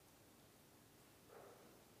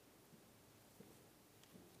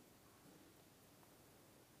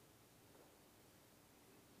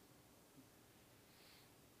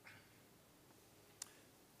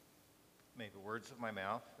May the words of my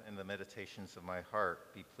mouth and the meditations of my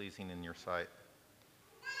heart be pleasing in your sight.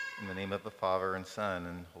 In the name of the Father, and Son,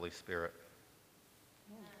 and Holy Spirit.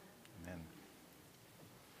 Amen.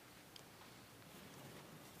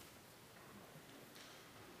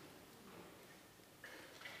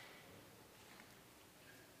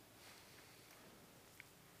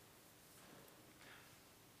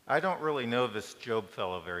 I don't really know this Job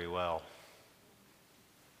fellow very well.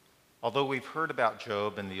 Although we've heard about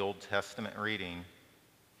Job in the Old Testament reading,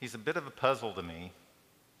 he's a bit of a puzzle to me.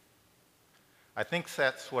 I think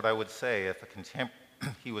that's what I would say if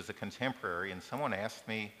he was a contemporary and someone asked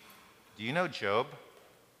me, "Do you know Job?"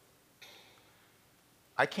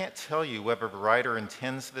 I can't tell you whether the writer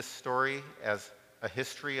intends this story as a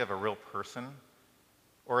history of a real person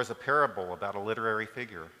or as a parable about a literary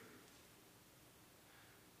figure.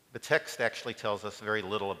 The text actually tells us very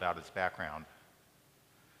little about his background.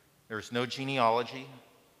 There's no genealogy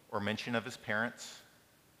or mention of his parents.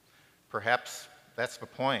 Perhaps that's the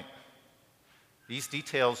point. These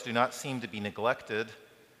details do not seem to be neglected,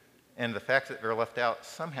 and the fact that they're left out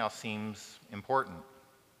somehow seems important.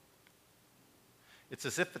 It's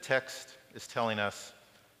as if the text is telling us,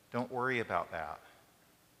 don't worry about that,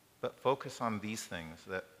 but focus on these things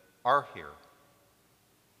that are here.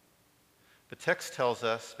 The text tells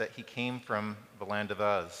us that he came from the land of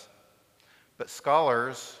Uz, but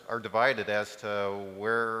scholars are divided as to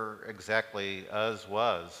where exactly Uz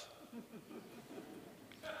was.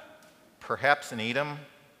 Perhaps in Edom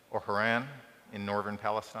or Haran in northern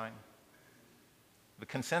Palestine. The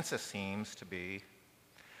consensus seems to be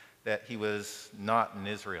that he was not in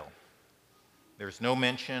Israel. There's no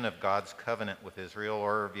mention of God's covenant with Israel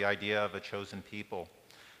or the idea of a chosen people.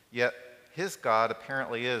 Yet his God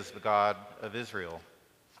apparently is the God of Israel.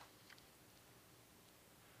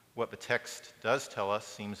 What the text does tell us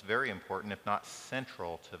seems very important, if not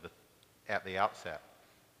central, at the outset.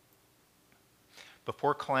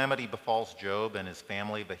 Before calamity befalls Job and his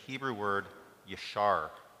family, the Hebrew word yashar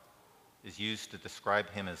is used to describe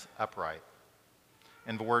him as upright,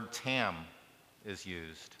 and the word tam is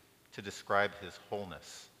used to describe his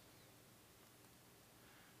wholeness.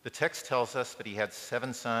 The text tells us that he had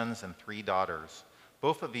 7 sons and 3 daughters.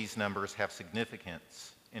 Both of these numbers have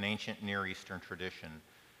significance in ancient Near Eastern tradition,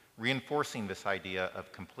 reinforcing this idea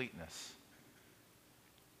of completeness.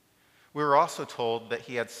 We were also told that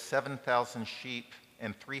he had 7,000 sheep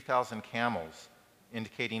and 3,000 camels,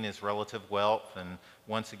 indicating his relative wealth and,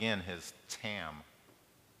 once again, his tam.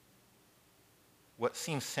 What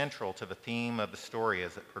seems central to the theme of the story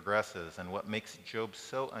as it progresses and what makes Job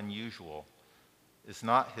so unusual is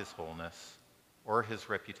not his wholeness or his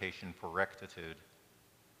reputation for rectitude,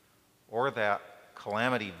 or that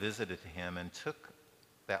calamity visited him and took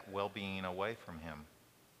that well-being away from him.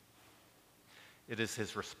 It is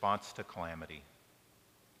his response to calamity.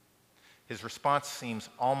 His response seems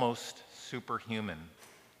almost superhuman.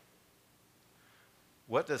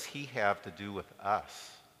 What does he have to do with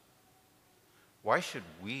us? Why should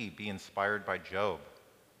we be inspired by Job?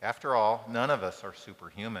 After all, none of us are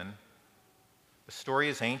superhuman. The story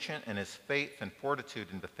is ancient, and his faith and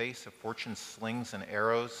fortitude in the face of fortune's slings and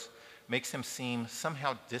arrows makes him seem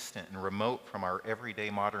somehow distant and remote from our everyday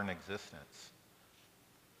modern existence.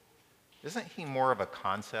 Isn't he more of a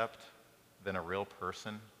concept than a real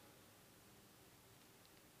person?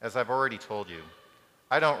 As I've already told you,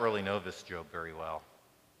 I don't really know this Job very well.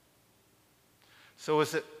 So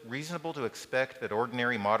is it reasonable to expect that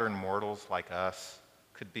ordinary modern mortals like us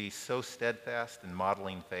could be so steadfast in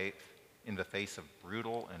modeling faith in the face of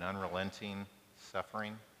brutal and unrelenting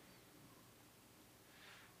suffering?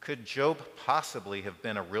 Could Job possibly have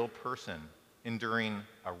been a real person enduring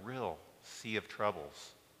a real sea of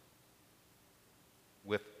troubles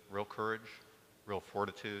with real courage, real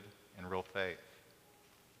fortitude, and real faith?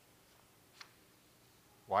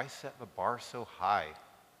 Why set the bar so high?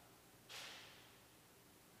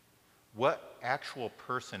 What actual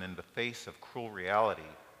person in the face of cruel reality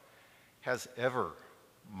has ever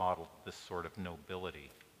modeled this sort of nobility?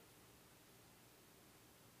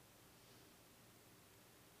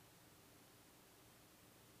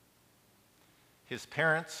 His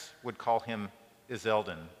parents would call him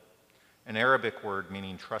Izeldin, an Arabic word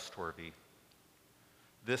meaning trustworthy.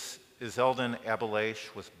 This Izeldin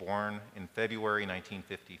Abilesh was born in February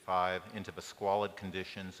 1955 into the squalid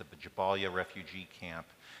conditions of the Jabalia refugee camp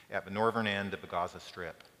at the northern end of the Gaza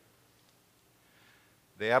Strip.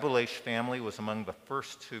 The Abilesh family was among the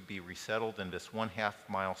first to be resettled in this 1/2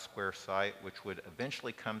 mile square site, which would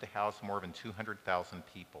eventually come to house more than 200,000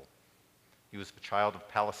 people. He was the child of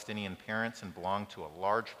Palestinian parents and belonged to a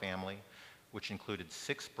large family which included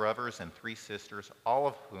 6 brothers and 3 sisters, all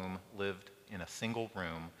of whom lived in a single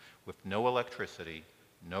room with no electricity,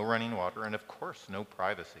 no running water, and of course, no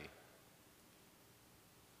privacy.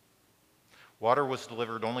 Water was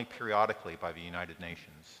delivered only periodically by the United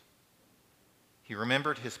Nations. He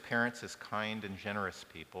remembered his parents as kind and generous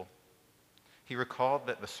people. He recalled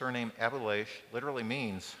that the surname Abuleish literally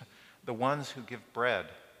means the ones who give bread.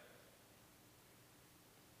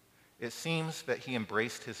 It seems that he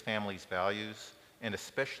embraced his family's values, and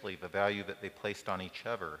especially the value that they placed on each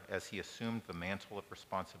other as he assumed the mantle of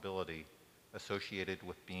responsibility associated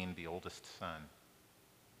with being the oldest son.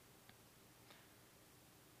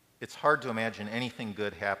 It's hard to imagine anything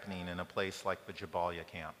good happening in a place like the Jabalia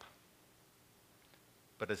camp.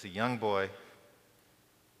 But as a young boy,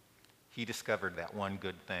 he discovered that one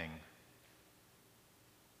good thing.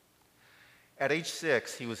 At age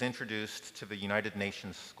 6, he was introduced to the United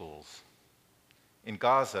Nations schools. In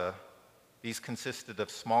Gaza, these consisted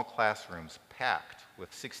of small classrooms packed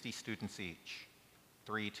with 60 students each,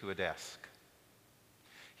 3 to a desk.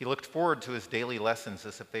 He looked forward to his daily lessons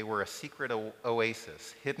as if they were a secret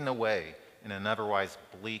oasis hidden away in an otherwise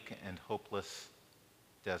bleak and hopeless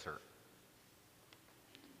desert.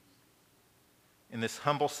 In this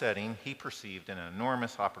humble setting, he perceived an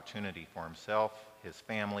enormous opportunity for himself, his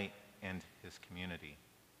family, and his community.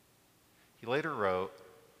 He later wrote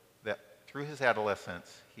that through his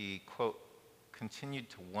adolescence, he, quote, continued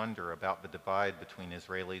to wonder about the divide between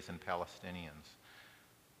Israelis and Palestinians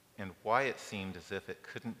and why it seemed as if it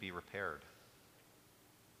couldn't be repaired.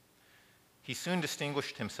 He soon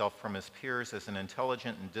distinguished himself from his peers as an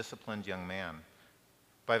intelligent and disciplined young man.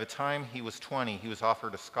 By the time he was 20, he was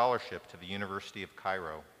offered a scholarship to the University of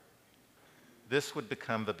Cairo. This would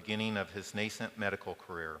become the beginning of his nascent medical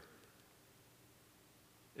career.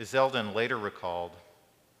 Zeldin later recalled,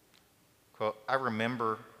 quote, "I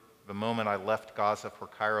remember the moment I left Gaza for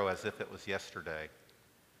Cairo as if it was yesterday.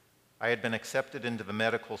 I had been accepted into the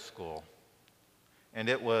medical school, and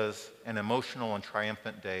it was an emotional and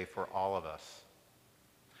triumphant day for all of us.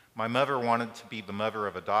 My mother wanted to be the mother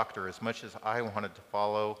of a doctor as much as I wanted to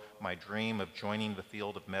follow my dream of joining the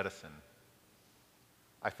field of medicine.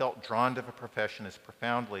 I felt drawn to the profession as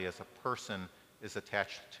profoundly as a person is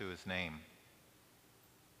attached to his name.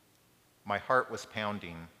 My heart was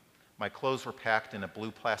pounding. My clothes were packed in a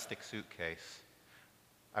blue plastic suitcase.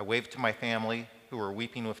 I waved to my family, who were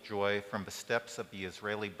weeping with joy, from the steps of the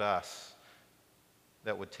Israeli bus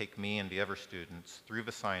that would take me and the other students through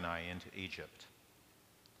the Sinai into Egypt."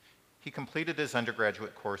 He completed his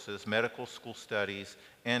undergraduate courses, medical school studies,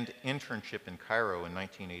 and internship in Cairo in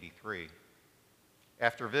 1983.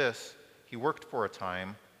 After this, he worked for a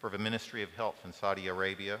time for the Ministry of Health in Saudi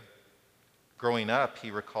Arabia. Growing up,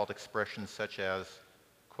 he recalled expressions such as,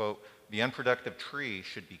 quote, "The unproductive tree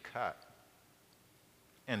should be cut."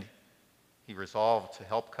 And he resolved to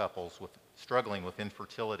help couples struggling with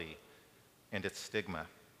infertility and its stigma.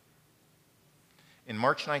 In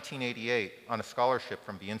March 1988, on a scholarship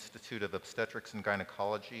from the Institute of Obstetrics and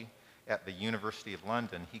Gynecology at the University of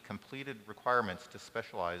London, he completed requirements to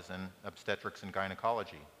specialize in obstetrics and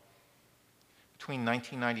gynecology. Between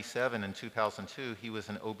 1997 and 2002, he was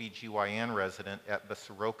an OBGYN resident at the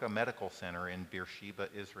Soroka Medical Center in Beersheba,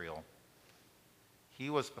 Israel. He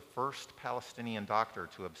was the first Palestinian doctor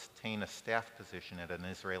to obtain a staff position at an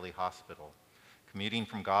Israeli hospital, commuting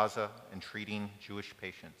from Gaza and treating Jewish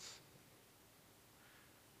patients.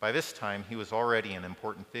 By this time, he was already an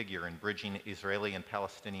important figure in bridging Israeli and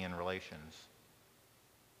Palestinian relations.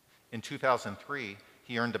 In 2003,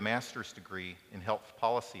 he earned a master's degree in health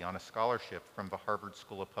policy on a scholarship from the Harvard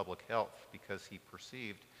School of Public Health because he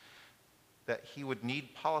perceived that he would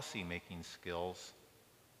need policy-making skills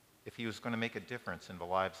if he was going to make a difference in the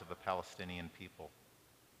lives of the Palestinian people.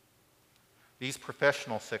 These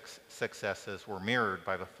professional successes were mirrored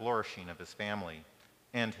by the flourishing of his family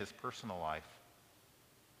and his personal life.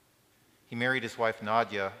 He married his wife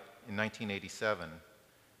Nadia in 1987,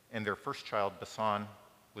 and their first child, Basan,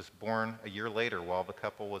 was born a year later while the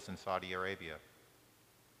couple was in Saudi Arabia.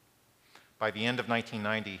 By the end of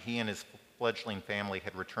 1990, he and his fledgling family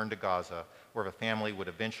had returned to Gaza, where the family would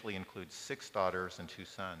eventually include 6 daughters and 2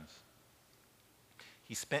 sons.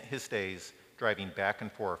 He spent his days driving back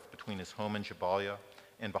and forth between his home in Jabalia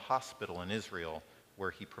and the hospital in Israel,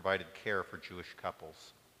 where he provided care for Jewish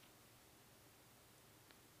couples.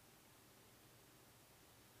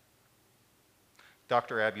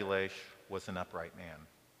 Dr. Abuleish was an upright man.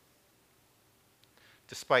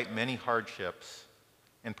 Despite many hardships,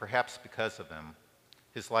 and perhaps because of them,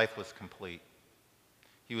 his life was complete.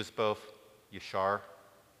 He was both Yashar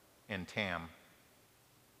and Tam.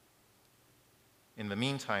 In the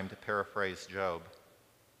meantime, to paraphrase Job,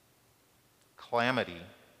 calamity,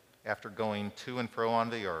 after going to and fro on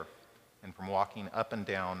the earth and from walking up and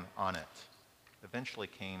down on it, eventually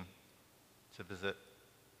came to visit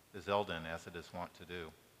Zeldin as it is wont to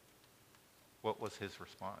do. What was his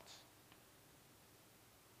response?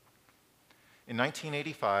 In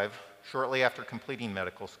 1985, shortly after completing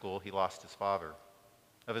medical school, he lost his father.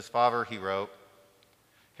 Of his father, he wrote,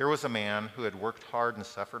 "Here was a man who had worked hard and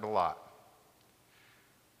suffered a lot.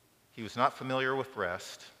 He was not familiar with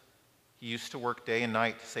rest. He used to work day and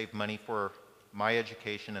night to save money for my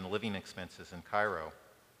education and living expenses in Cairo.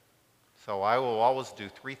 So I will always do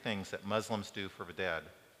three things that Muslims do for the dead: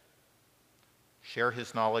 share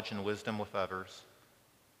his knowledge and wisdom with others,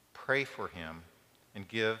 pray for him, and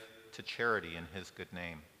give to charity in his good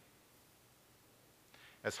name."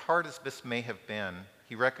 As hard as this may have been,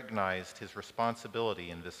 he recognized his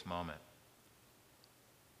responsibility in this moment.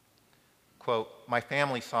 Quote, "My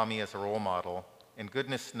family saw me as a role model, and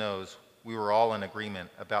goodness knows we were all in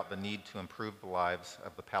agreement about the need to improve the lives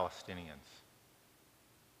of the Palestinians."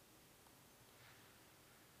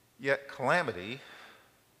 Yet calamity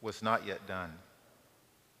was not yet done.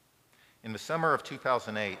 In the summer of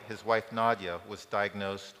 2008, his wife Nadia was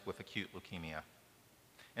diagnosed with acute leukemia,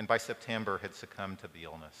 and by September had succumbed to the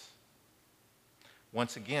illness.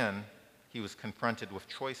 Once again, he was confronted with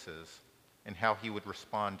choices and how he would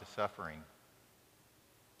respond to suffering.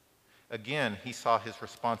 Again, he saw his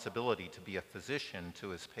responsibility to be a physician to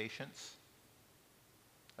his patients,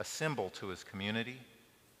 a symbol to his community,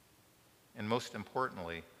 and most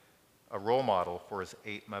importantly, a role model for his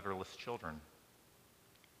 8 motherless children.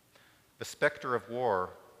 The specter of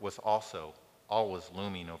war was also always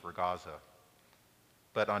looming over Gaza.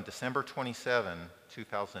 But on December 27,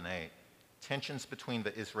 2008, tensions between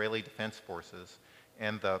the Israeli Defense Forces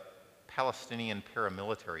and the Palestinian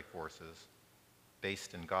paramilitary forces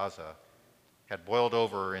based in Gaza had boiled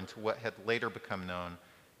over into what had later become known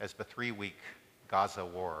as the 3-week Gaza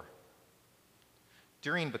War.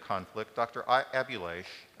 During the conflict, Dr.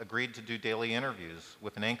 Abuelaish agreed to do daily interviews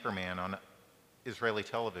with an anchorman on Israeli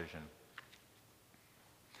television.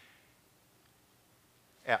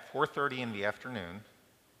 At 4:30 in the afternoon,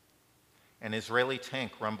 an Israeli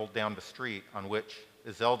tank rumbled down the street on which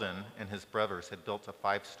Zeldin and his brothers had built a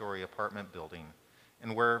 5-story apartment building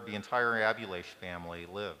and where the entire Abuelaish family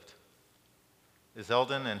lived.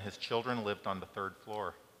 Zeldin and his children lived on the 3rd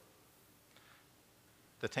floor.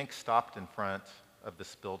 The tank stopped in front of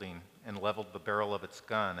this building and leveled the barrel of its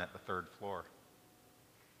gun at the 3rd floor.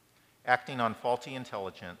 Acting on faulty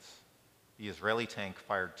intelligence, the Israeli tank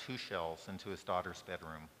fired 2 shells into his daughter's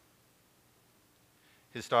bedroom.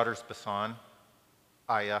 His daughters Basan,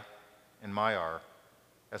 Aya, and Mayar,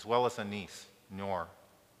 as well as a niece, Noor,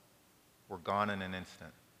 were gone in an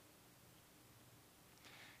instant.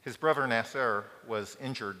 His brother Nasser was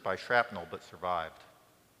injured by shrapnel but survived.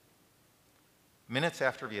 Minutes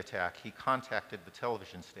after the attack, he contacted the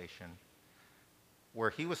television station where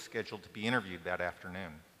he was scheduled to be interviewed that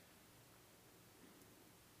afternoon.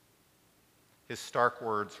 His stark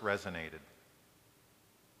words resonated.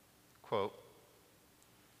 Quote,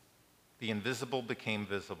 "The invisible became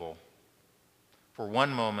visible. For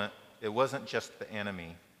one moment, it wasn't just the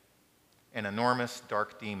enemy, an enormous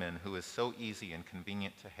dark demon who is so easy and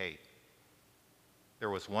convenient to hate. There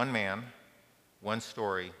was one man, one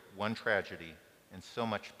story, one tragedy, and so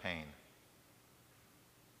much pain.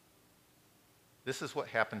 This is what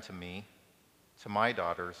happened to me, to my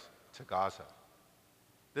daughters, to Gaza.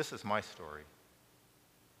 This is my story."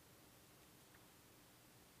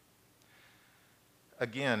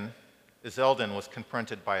 Again, Zeldin was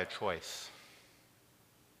confronted by a choice.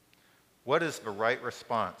 What is the right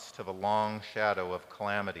response to the long shadow of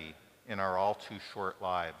calamity in our all too short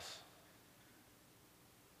lives?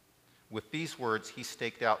 With these words, he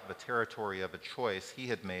staked out the territory of a choice he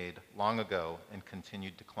had made long ago and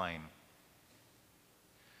continued to claim.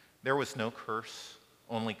 There was no curse,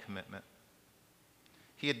 only commitment.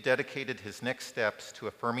 He had dedicated his next steps to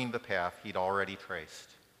affirming the path he'd already traced.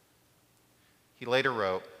 He later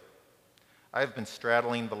wrote, "I have been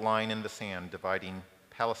straddling the line in the sand dividing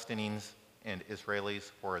Palestinians and Israelis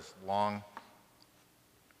for as long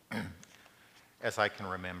as I can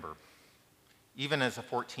remember. Even as a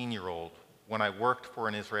 14-year-old, when I worked for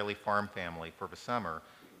an Israeli farm family for the summer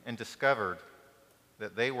and discovered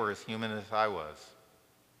that they were as human as I was.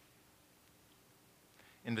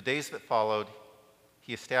 In the days that followed,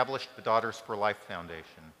 he established the Daughters for Life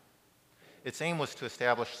Foundation. Its aim was to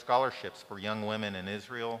establish scholarships for young women in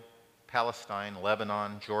Israel, Palestine,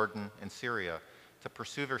 Lebanon, Jordan, and Syria to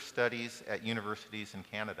pursue their studies at universities in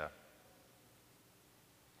Canada.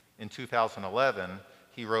 In 2011,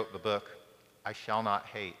 he wrote the book, I Shall Not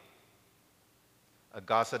Hate, a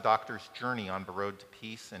Gaza doctor's journey on the road to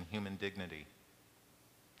peace and human dignity,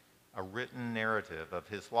 a written narrative of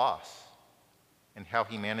his loss and how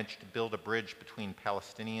he managed to build a bridge between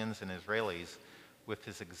Palestinians and Israelis with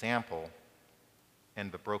his example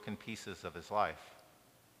and the broken pieces of his life.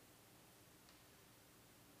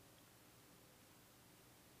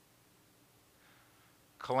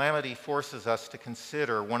 Calamity forces us to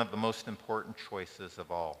consider one of the most important choices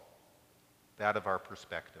of all, that of our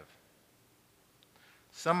perspective.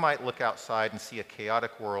 Some might look outside and see a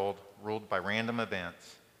chaotic world ruled by random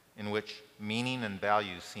events in which meaning and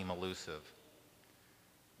values seem elusive.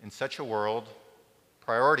 In such a world,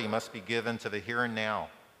 priority must be given to the here and now,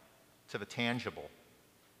 to the tangible,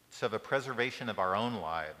 to the preservation of our own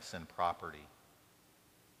lives and property.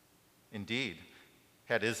 Indeed,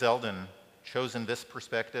 had Iselden chosen this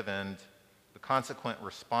perspective and the consequent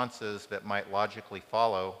responses that might logically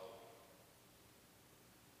follow,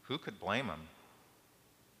 who could blame him?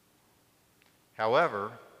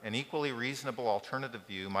 However, an equally reasonable alternative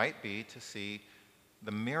view might be to see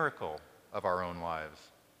the miracle of our own lives,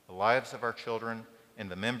 the lives of our children, and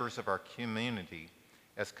the members of our community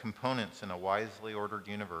as components in a wisely ordered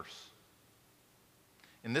universe.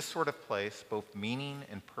 In this sort of place, both meaning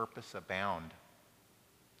and purpose abound.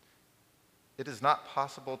 It is not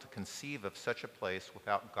possible to conceive of such a place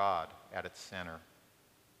without God at its center.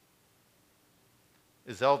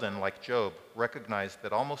 Iselden, like Job, recognized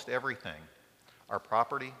that almost everything, our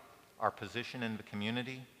property, our position in the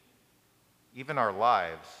community, even our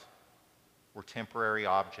lives, were temporary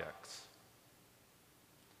objects.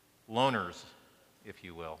 Loners, if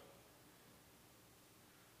you will.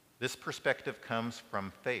 This perspective comes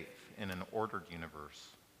from faith in an ordered universe,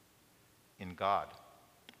 in God.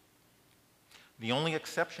 The only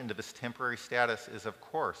exception to this temporary status is, of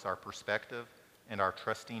course, our perspective and our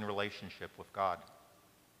trusting relationship with God.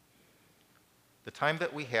 The time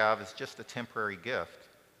that we have is just a temporary gift,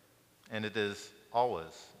 and it is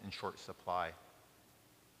always in short supply.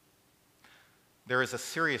 There is a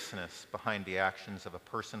seriousness behind the actions of a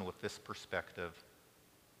person with this perspective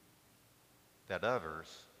that others,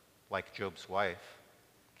 like Job's wife,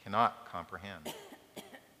 cannot comprehend.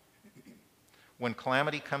 When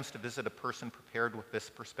calamity comes to visit a person prepared with this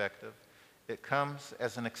perspective, it comes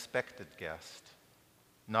as an expected guest,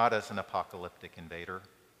 not as an apocalyptic invader.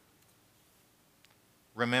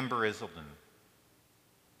 Remember Iselden,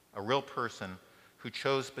 a real person who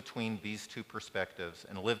chose between these two perspectives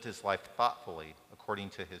and lived his life thoughtfully according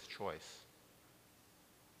to his choice.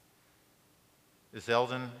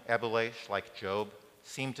 Iselden Abuelaish, like Job,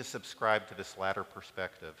 seemed to subscribe to this latter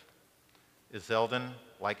perspective. Iselden,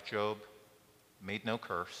 like Job, made no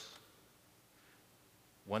curse.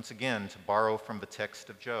 Once again, to borrow from the text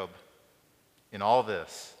of Job, in all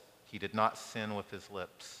this, he did not sin with his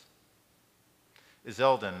lips.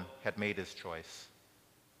 Iselden had made his choice.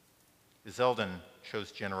 Iselden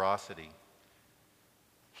chose generosity.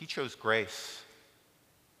 He chose grace.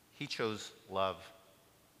 He chose love.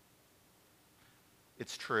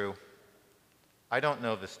 It's true. I don't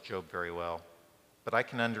know this Job very well, but I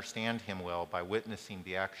can understand him well by witnessing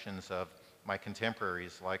the actions of my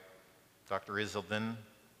contemporaries like Dr. Iselden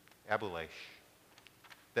Abuelaish.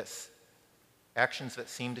 That's actions that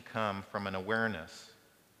seem to come from an awareness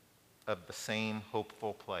of the same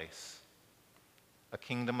hopeful place, a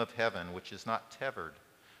kingdom of heaven which is not tethered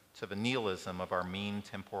to the nihilism of our mean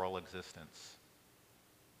temporal existence.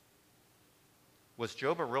 Was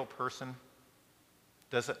Job a real person?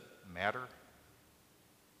 Does it matter?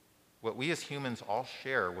 What we as humans all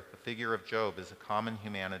share with the figure of Job is a common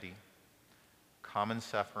humanity, common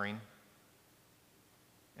suffering,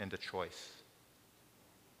 and a choice.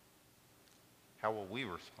 How will we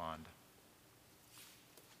respond?